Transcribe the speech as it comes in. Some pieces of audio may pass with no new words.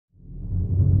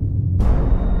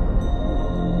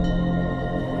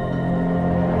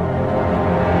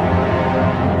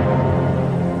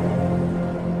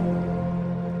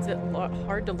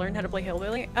hard to learn how to play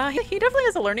Hillbilly? He definitely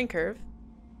has a learning curve.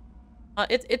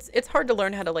 It's hard to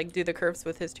learn how to like do the curves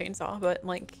with his chainsaw, but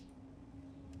like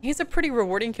he's a pretty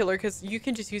rewarding killer because you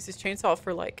can just use his chainsaw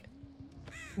for like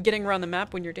getting around the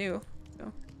map when you're due.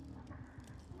 So,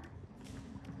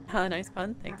 nice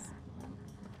pun, thanks.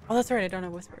 Oh, that's right. I don't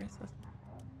have whispers. So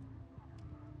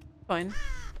fine.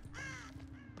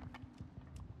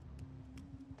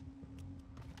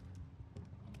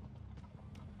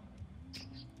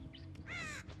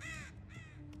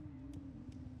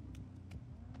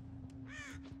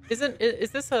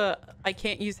 Is this a I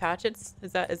can't use hatchets?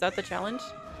 Is that the challenge?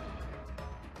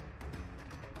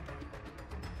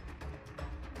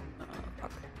 Oh,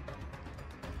 fuck.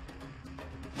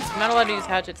 I'm not allowed to use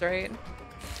hatchets, right?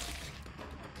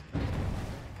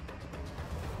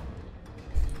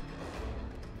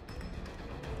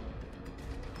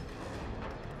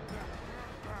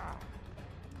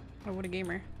 Oh, what a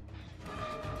gamer.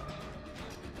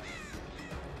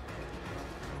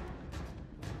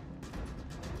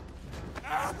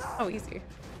 Oh, easy.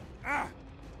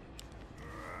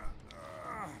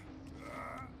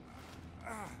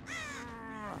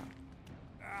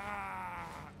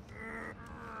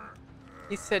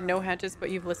 You said no hatches,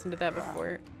 but you've listened to that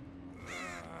before.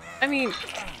 I mean,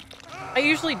 I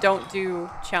usually don't do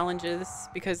challenges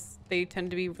because they tend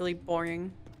to be really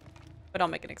boring, but I'll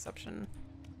make an exception.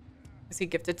 Because he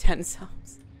gifted 10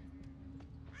 subs.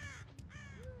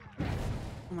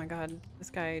 Oh my god,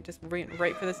 this guy just went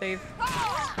right for the save.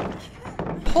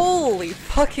 Holy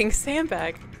fucking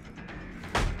sandbag.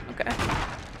 Okay.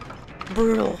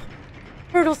 Brutal.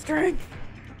 Brutal strength.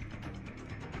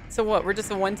 So what, we're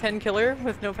just a 110 killer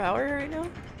with no power right now?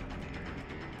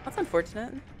 That's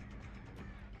unfortunate.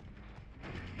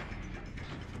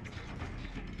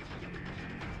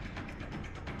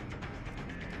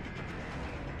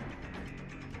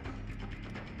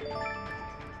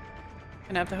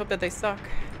 Gonna have to hope that they suck.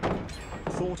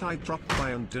 Thought I'd drop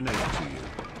by and donate to you.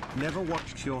 Never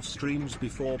watched your streams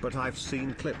before, but I've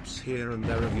seen clips here and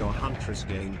there of your Huntress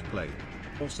gameplay.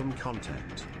 Awesome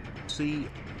content. See.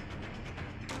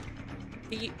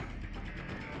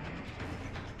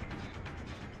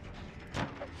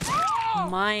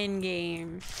 Mind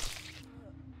game.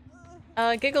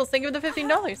 Giggles, thank you for the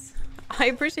 $15. I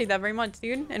appreciate that very much,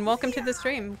 dude. And welcome to the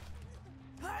stream.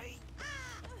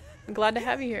 I'm glad to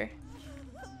have you here.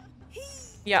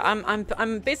 Yeah,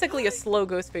 I'm basically a slow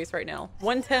ghost face right now.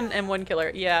 110 and 1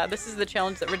 killer. Yeah, this is the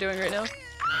challenge that we're doing right now.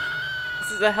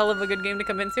 This is a hell of a good game to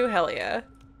come into. Hell yeah.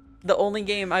 The only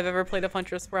game I've ever played of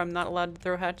Huntress where I'm not allowed to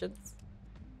throw hatchets.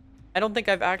 I don't think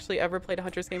I've actually ever played a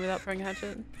Huntress game without throwing a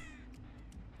hatchet.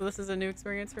 So this is a new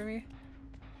experience for me.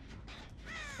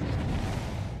 I'm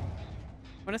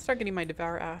gonna start getting my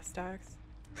Devour Ass stacks.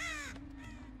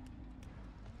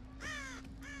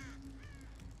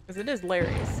 Because it is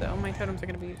Lery, so my totems are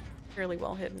going to be fairly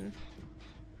well hidden.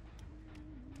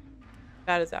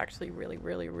 That is actually really,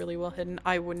 really, really well hidden.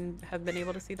 I wouldn't have been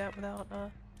able to see that without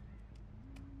the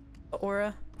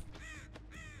aura.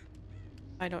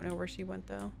 I don't know where she went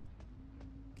though.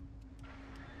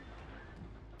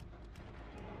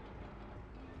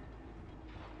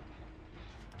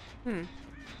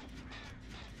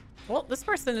 Well, this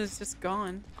person is just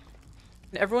gone.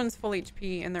 And everyone's full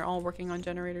HP and they're all working on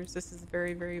generators. This is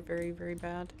very, very, very, very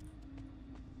bad.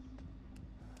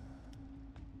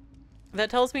 That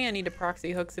tells me I need to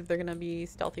proxy hooks if they're gonna be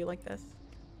stealthy like this.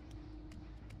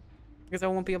 Because I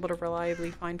won't be able to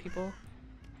reliably find people.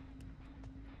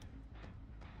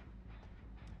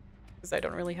 Because I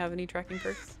don't really have any tracking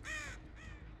perks.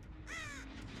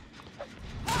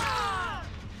 I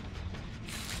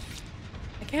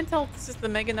can't tell if this is the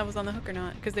Megan that was on the hook or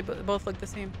not, because they both look the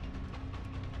same.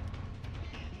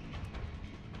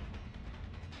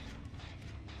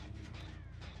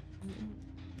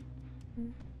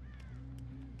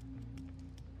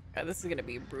 Yeah, this is gonna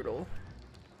be brutal.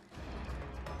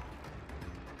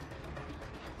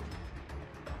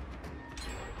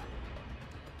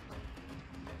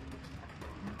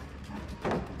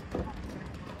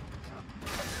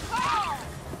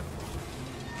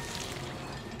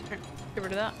 Here, get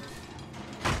rid of that.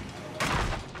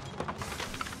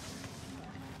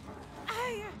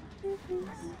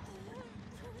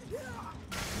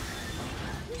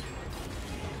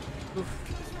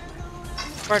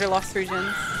 Oof. Sparta lost 3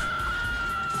 gens.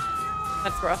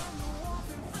 That's rough.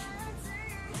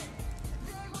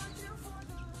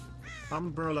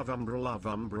 Umbra love, Umbra love,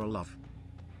 Umbra love.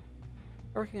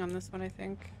 Working on this one, I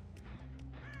think.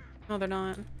 No, they're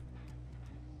not.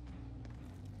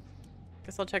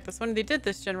 Guess I'll check this one. They did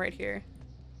this gen right here.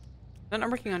 I'm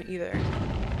not working on either.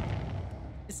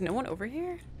 Is no one over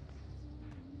here?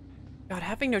 God,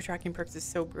 having no tracking perks is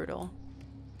so brutal.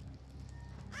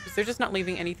 Because they're just not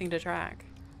leaving anything to track.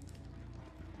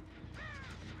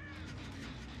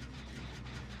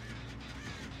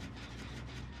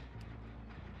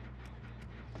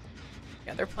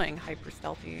 Yeah, they're playing hyper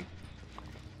stealthy.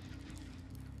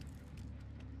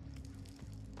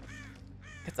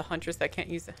 It's a Huntress that can't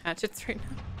use the hatchets right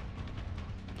now.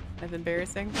 That's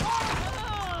embarrassing.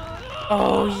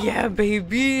 Oh yeah,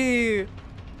 baby!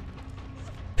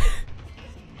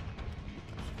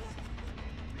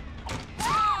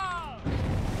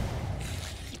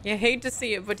 You hate to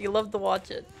see it, but you love to watch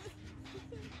it.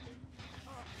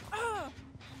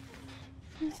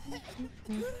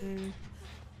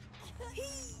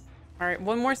 Alright,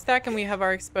 one more stack and we have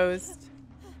our exposed.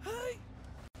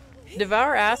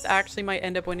 Devour Ass actually might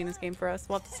end up winning this game for us.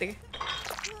 We'll have to see.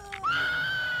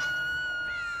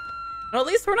 Well, at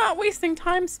least we're not wasting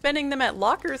time spending them at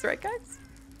lockers, right guys?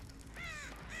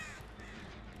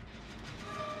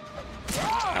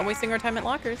 Not wasting our time at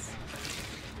lockers.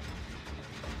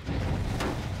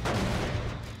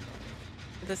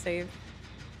 Get the save.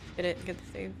 Get it, get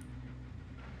the save.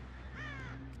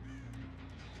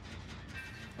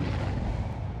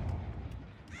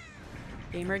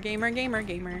 Gamer, gamer, gamer,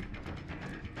 gamer.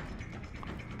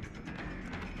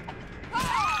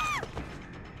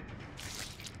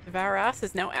 Devour Ass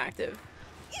is now active.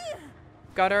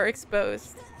 Got our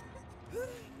exposed.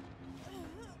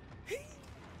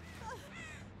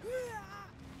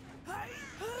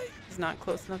 He's not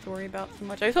close enough to worry about too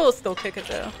much. I will still kick it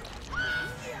though.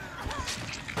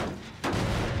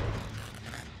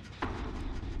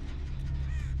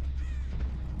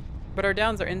 But our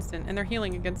downs are instant and they're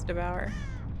healing against Devour.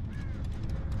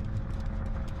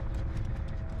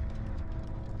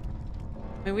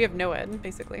 I mean, we have no ed,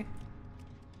 basically.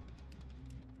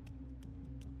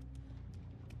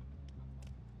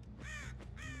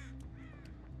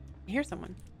 I hear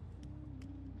someone.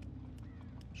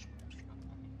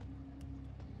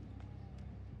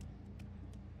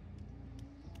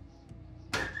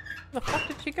 Where the fuck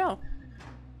did she go?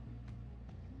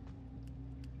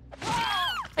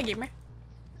 Hi, gamer.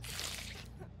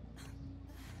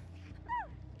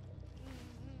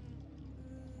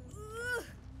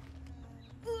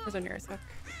 Where's our nearest hook?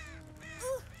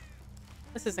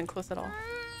 This isn't close at all.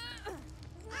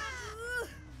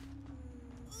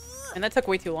 And that took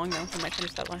way too long though. I might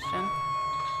finish that last gen.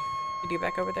 Did you get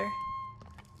back over there?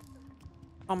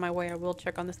 On my way, I will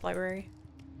check on this library.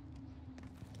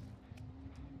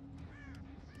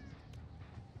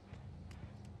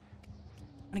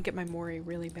 I'm gonna get my Mori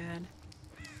really bad.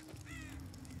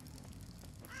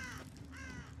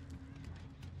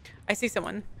 I see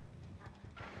someone.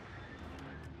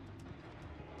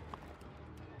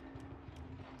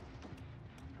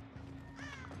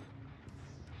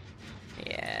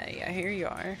 Yeah, here you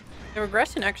are. The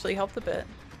regression actually helped a bit.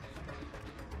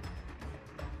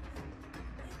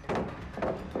 Do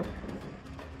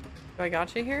I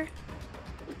got you here?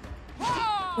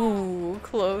 Ooh,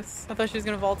 close. I thought she was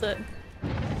gonna vault it.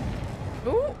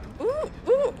 Ooh, ooh,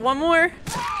 ooh, one more.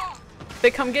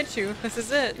 They come get you. This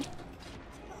is it. And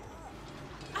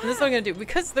this is what I'm gonna do.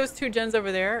 Because those two gens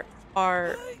over there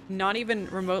are not even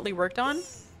remotely worked on,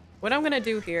 what I'm gonna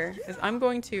do here is I'm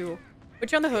going to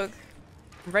put you on the hook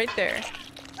right there.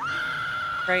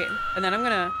 Right? And then I'm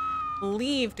gonna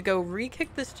leave to go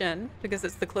re-kick this gen because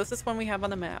it's the closest one we have on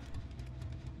the map.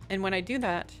 And when I do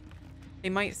that, they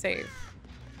might save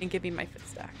and give me my 5th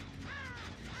stack.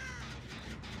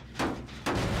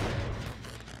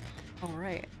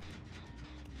 Alright.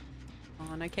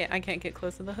 On, I can't get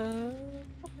close to the hook.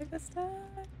 Oh, my 5th stack.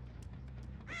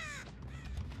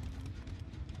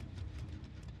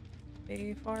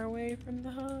 Stay far away from the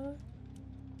hook.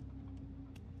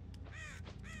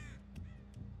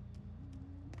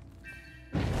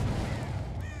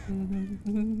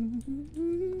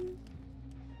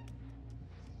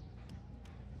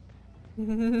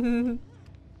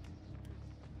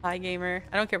 Hi, gamer.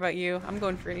 I don't care about you. I'm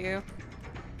going for you.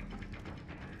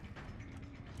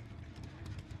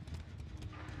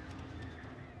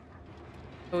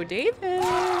 Oh, David.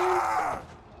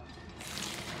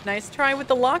 Nice try with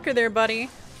the locker there, buddy.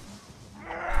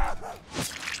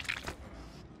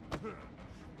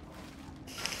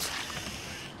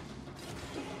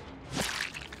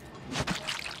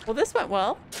 Well, this went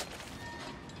well.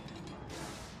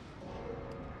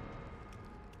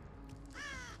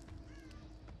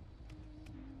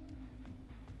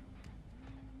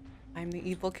 I'm the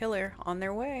evil killer on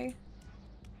their way.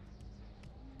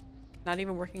 Not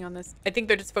even working on this. I think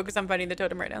they're just focused on fighting the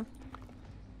totem right now.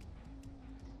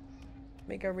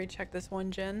 Make go recheck this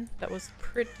one gen. That was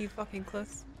pretty fucking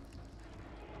close.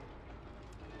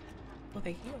 Oh,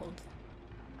 they healed.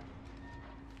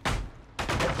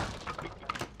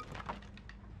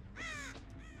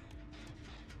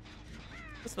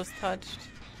 This was touched.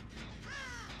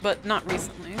 But not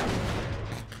recently.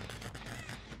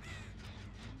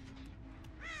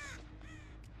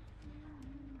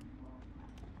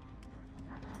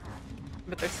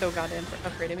 But they're so goddamn for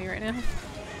upgrading me right now.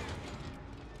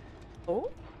 Oh?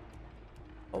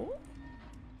 Oh?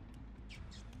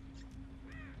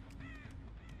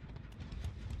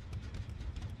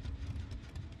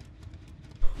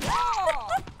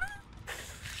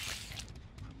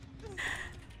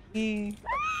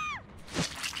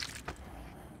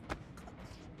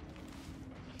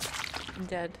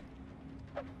 Dead.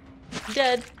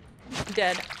 Dead.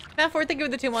 Dead. Matt Ford, thank you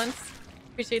for the 2 months.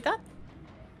 Appreciate that.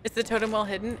 Is the totem well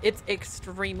hidden? It's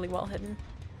extremely well hidden.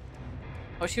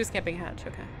 Oh, she was camping hatch.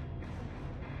 Okay.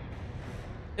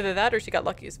 Either that or she got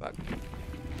lucky as fuck.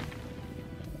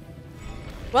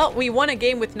 Well, we won a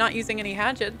game with not using any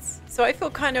hatchets, so I feel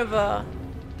kind of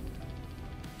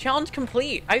challenge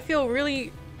complete. I feel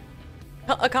really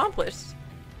accomplished.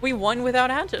 We won without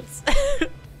hatchets.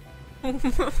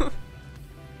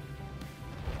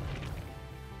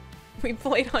 We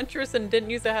played Huntress and didn't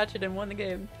use a hatchet and won the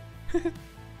game.